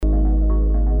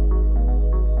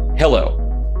Hello,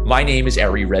 my name is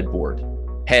Ari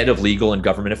Redboard, Head of Legal and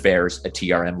Government Affairs at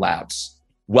TRM Labs.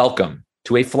 Welcome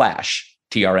to a flash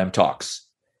TRM Talks.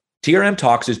 TRM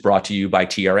Talks is brought to you by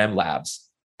TRM Labs,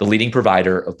 the leading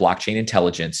provider of blockchain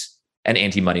intelligence and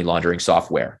anti-money laundering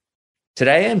software.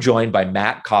 Today, I am joined by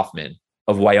Matt Kaufman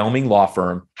of Wyoming law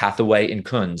firm Hathaway &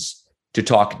 Kunz to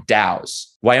talk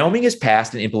DAOs. Wyoming has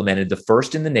passed and implemented the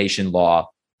first in the nation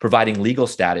law providing legal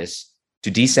status to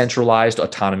decentralized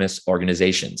autonomous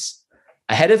organizations.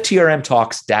 Ahead of TRM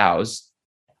Talks DAOs,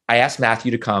 I asked Matthew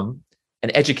to come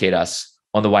and educate us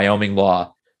on the Wyoming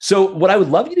law. So what I would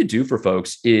love you to do for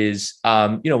folks is,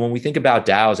 when we think about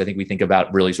DAOs, I think we think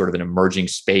about really sort of an emerging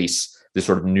space, this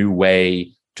sort of new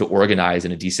way to organize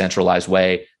in a decentralized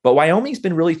way. But Wyoming's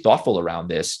been really thoughtful around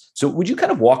this. So would you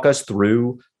kind of walk us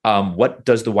through what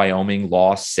does the Wyoming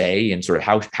law say and sort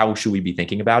of how should we be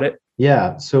thinking about it?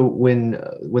 Yeah. So when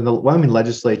the Wyoming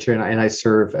legislature, and I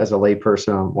serve as a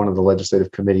layperson on one of the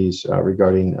legislative committees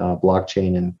regarding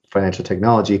blockchain and financial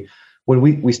technology, when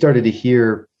we started to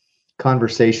hear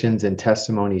conversations and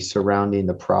testimony surrounding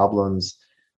the problems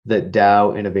that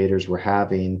DAO innovators were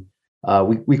having,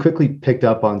 we quickly picked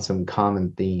up on some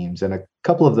common themes. And a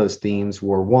couple of those themes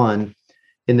were, one,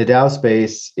 in the DAO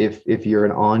space, if you're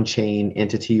an on-chain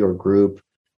entity or group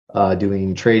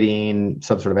doing trading,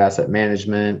 some sort of asset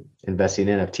management, investing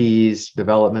in NFTs,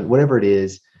 development, whatever it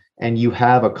is, and you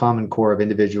have a common core of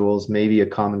individuals, maybe a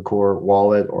common core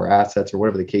wallet or assets or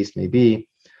whatever the case may be,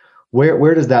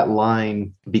 where does that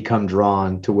line become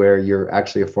drawn to where you're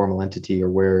actually a formal entity or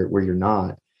where you're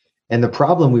not? And the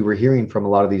problem we were hearing from a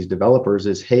lot of these developers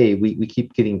is, hey, we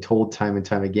keep getting told time and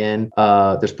time again,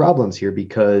 there's problems here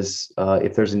because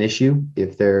if there's an issue,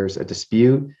 if there's a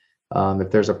dispute,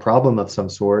 if there's a problem of some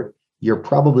sort, you're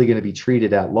probably going to be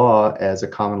treated at law as a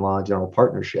common law general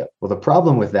partnership. Well, the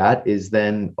problem with that is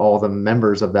then all the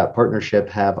members of that partnership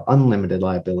have unlimited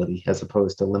liability as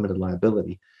opposed to limited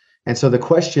liability. And so the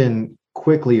question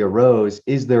quickly arose,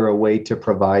 is there a way to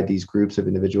provide these groups of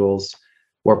individuals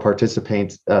or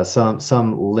participants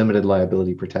some limited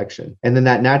liability protection? And then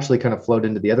that naturally kind of flowed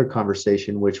into the other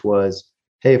conversation, which was,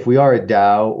 hey, if we are a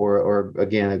DAO or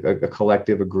again, a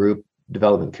collective, a group,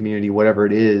 development community, whatever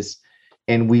it is,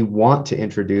 and we want to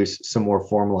introduce some more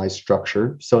formalized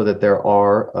structure so that there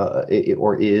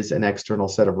is an external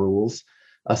set of rules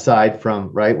aside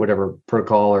from, right, whatever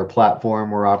protocol or platform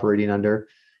we're operating under.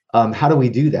 How do we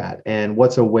do that? And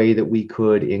what's a way that we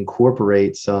could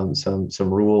incorporate some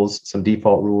rules, some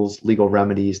default rules, legal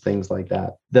remedies, things like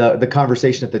that? The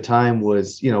conversation at the time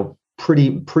was,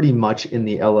 pretty much in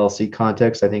the LLC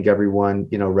context. I think everyone,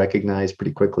 recognized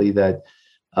pretty quickly that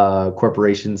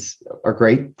corporations are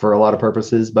great for a lot of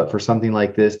purposes, but for something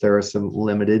like this, there is some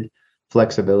limited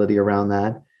flexibility around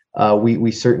that.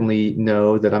 We certainly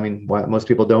know that, most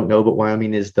people don't know, but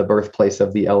Wyoming is the birthplace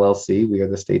of the LLC. We are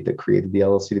the state that created the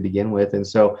LLC to begin with. And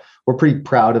so we're pretty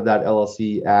proud of that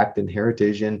LLC Act and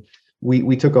heritage. And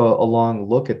we took a long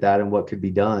look at that and what could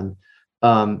be done.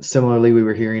 Similarly, we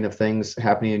were hearing of things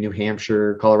happening in New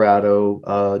Hampshire,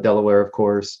 Colorado, Delaware, of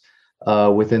course,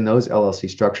 within those LLC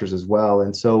structures as well.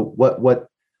 And so what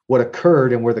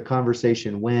occurred and where the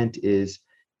conversation went is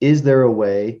there a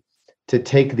way to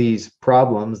take these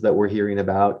problems that we're hearing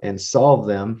about and solve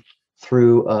them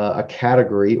through a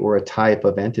category or a type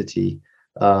of entity?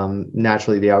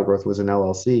 Naturally, the outgrowth was an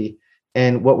LLC.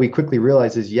 And what we quickly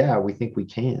realized is, yeah, we think we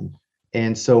can.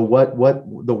 And so what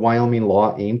the Wyoming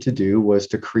law aimed to do was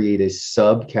to create a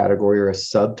subcategory or a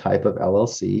subtype of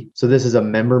LLC. So this is a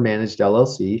member managed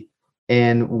LLC.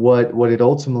 And what it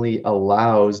ultimately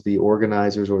allows the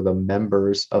organizers or the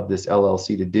members of this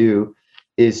LLC to do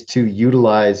is to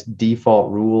utilize default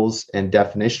rules and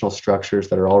definitional structures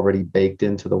that are already baked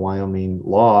into the Wyoming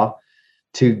law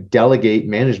to delegate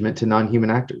management to non-human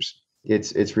actors.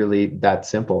 It's really that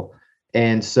simple.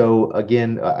 And so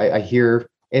again, I hear,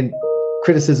 and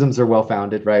criticisms are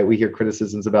well-founded, right? We hear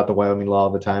criticisms about the Wyoming law all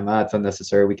the time. It's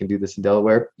unnecessary. We can do this in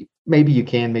Delaware. Maybe you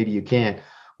can, maybe you can't.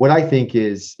 What I think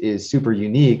is super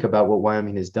unique about what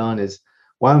Wyoming has done is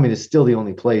Wyoming is still the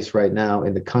only place right now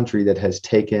in the country that has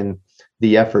taken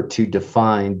the effort to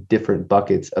define different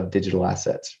buckets of digital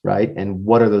assets, right? And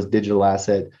what are those digital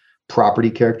asset property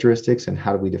characteristics and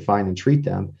how do we define and treat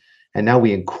them? And now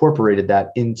we incorporated that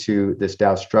into this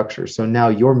DAO structure. So now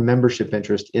your membership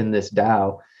interest in this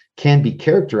DAO can be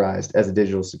characterized as a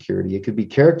digital security. It could be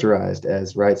characterized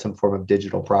as, right, some form of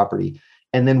digital property.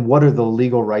 And then what are the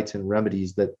legal rights and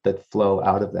remedies that flow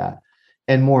out of that?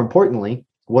 And more importantly,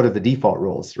 what are the default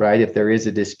rules, right? If there is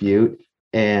a dispute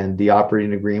and the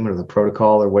operating agreement or the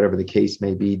protocol or whatever the case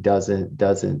may be doesn't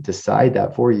decide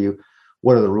that for you,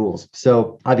 what are the rules?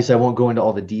 So obviously I won't go into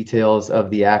all the details of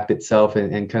the act itself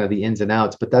and kind of the ins and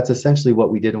outs, but that's essentially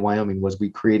what we did in Wyoming was we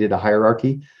created a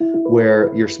hierarchy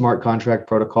where your smart contract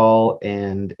protocol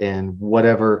and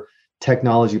whatever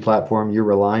technology platform you're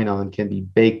relying on can be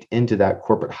baked into that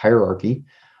corporate hierarchy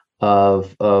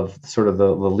of sort of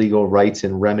the legal rights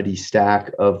and remedy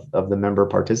stack of the member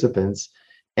participants.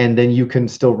 And then you can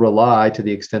still rely, to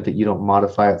the extent that you don't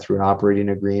modify it through an operating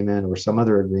agreement or some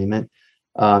other agreement,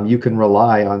 you can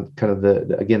rely on kind of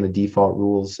the default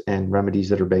rules and remedies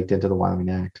that are baked into the Wyoming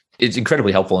Act. It's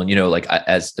incredibly helpful. And, like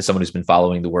as someone who's been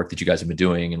following the work that you guys have been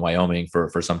doing in Wyoming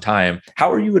for some time,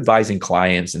 how are you advising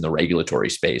clients in the regulatory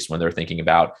space when they're thinking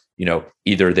about,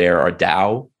 either they're a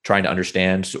DAO trying to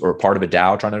understand or part of a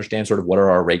DAO trying to understand sort of what are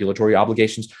our regulatory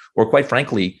obligations, or quite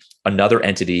frankly, another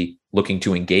entity looking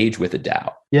to engage with a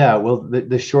DAO? Yeah, well,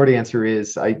 the short answer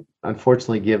is I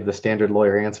unfortunately give the standard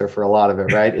lawyer answer for a lot of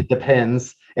it, right? It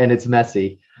depends and it's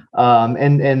messy.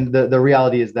 And the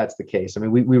reality is that's the case. I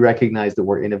mean, we recognize that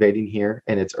we're innovating here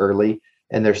and it's early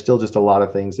and there's still just a lot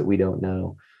of things that we don't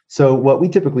know. So what we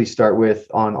typically start with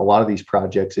on a lot of these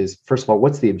projects is, first of all,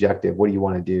 what's the objective? What do you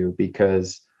want to do?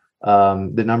 Because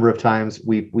the number of times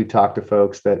we've talked to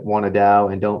folks that want a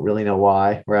DAO and don't really know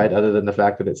why, right? Other than the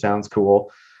fact that it sounds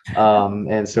cool.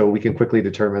 And so we can quickly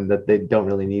determine that they don't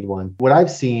really need one. What I've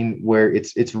seen where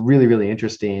it's really, really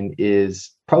interesting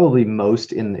is probably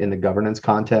most in the governance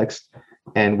context.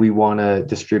 And we want to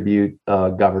distribute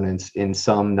governance in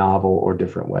some novel or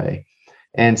different way.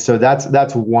 And so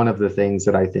that's one of the things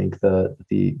that I think the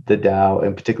DAO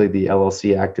and particularly the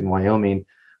LLC Act in Wyoming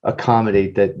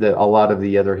accommodate that a lot of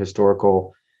the other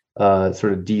historical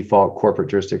sort of default corporate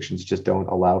jurisdictions just don't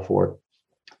allow for.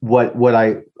 What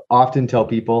I often tell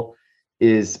people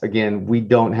is, again, we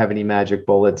don't have any magic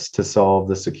bullets to solve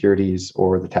the securities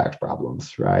or the tax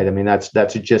problems, right? I mean, that's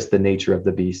just the nature of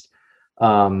the beast.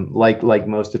 Like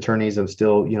most attorneys, I'm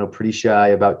still, pretty shy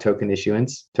about token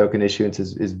issuance. Token issuance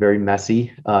is very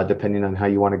messy, depending on how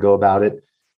you want to go about it.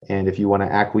 And if you want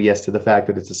to acquiesce to the fact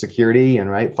that it's a security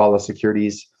and follow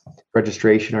securities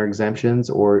registration or exemptions,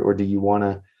 or do you want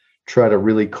to try to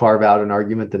really carve out an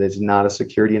argument that is not a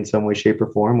security in some way, shape, or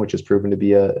form, which has proven to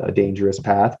be a dangerous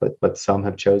path, but some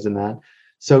have chosen that.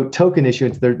 So token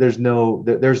issuance, there's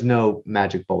no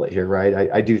magic bullet here,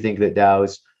 right? I do think that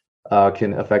DAOs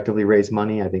can effectively raise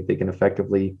money. I think they can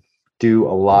effectively do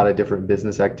a lot of different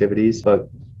business activities, but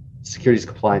securities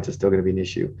compliance is still going to be an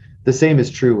issue. The same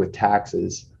is true with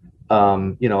taxes. A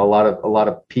lot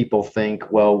of people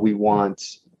think, well, we want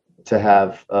to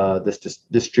have this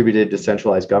distributed,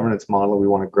 decentralized governance model. We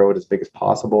want to grow it as big as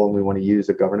possible, and we want to use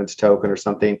a governance token or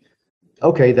something.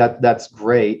 Okay, that's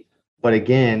great, but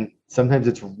again, sometimes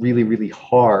it's really, really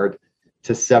hard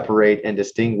to separate and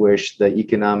distinguish the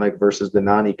economic versus the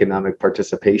non-economic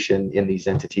participation in these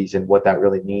entities and what that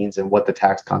really means and what the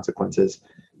tax consequences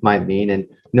might mean. And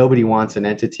nobody wants an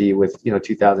entity with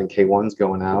 2,000 K1s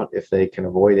going out if they can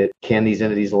avoid it. Can these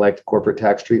entities elect corporate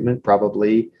tax treatment?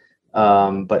 Probably.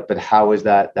 But how is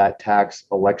that tax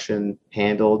election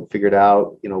handled, figured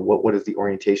out? What is the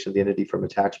orientation of the entity from a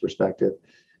tax perspective?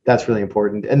 That's really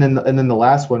important. And then the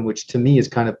last one, which to me is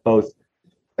kind of both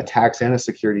a tax and a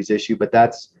securities issue, but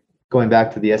that's going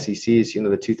back to the SEC's,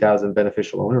 the 2000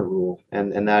 beneficial owner rule.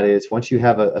 And that is, once you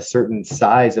have a certain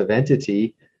size of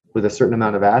entity with a certain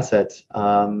amount of assets,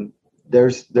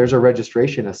 there's a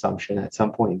registration assumption at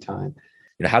some point in time.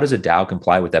 How does a DAO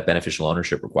comply with that beneficial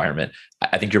ownership requirement?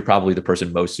 I think you're probably the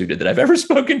person most suited that I've ever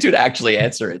spoken to actually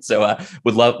answer it. So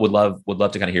would love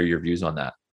to kind of hear your views on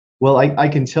that. Well, I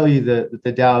can tell you that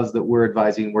the DAOs that we're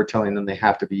advising, we're telling them they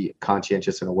have to be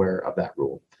conscientious and aware of that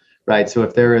rule, right? So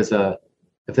if there is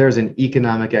an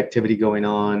economic activity going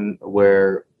on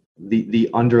where the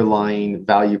underlying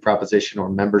value proposition or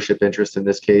membership interest, in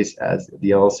this case as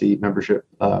the LLC membership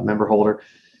member holder,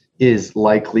 is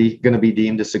likely going to be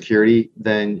deemed a security,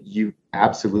 then you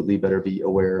absolutely better be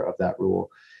aware of that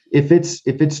rule. If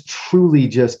it's truly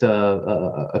just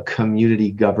a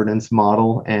community governance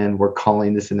model and we're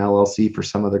calling this an LLC for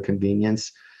some other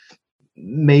convenience,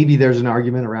 maybe there's an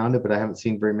argument around it, but I haven't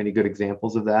seen very many good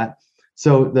examples of that.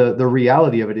 So the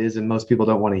reality of it is, and most people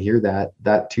don't want to hear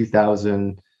that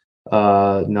 2000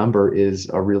 number is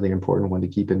a really important one to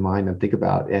keep in mind and think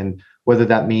about. And whether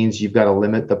that means you've got to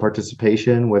limit the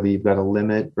participation, whether you've got to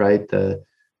limit the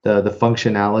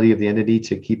functionality of the entity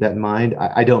to keep that in mind,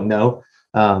 I don't know.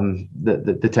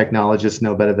 The technologists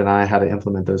know better than I how to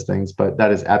implement those things, but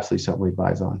that is absolutely something we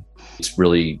advise on. It's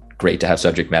really great to have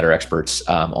subject matter experts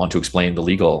on to explain the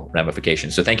legal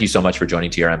ramifications. So thank you so much for joining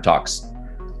TRM Talks.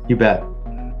 You bet.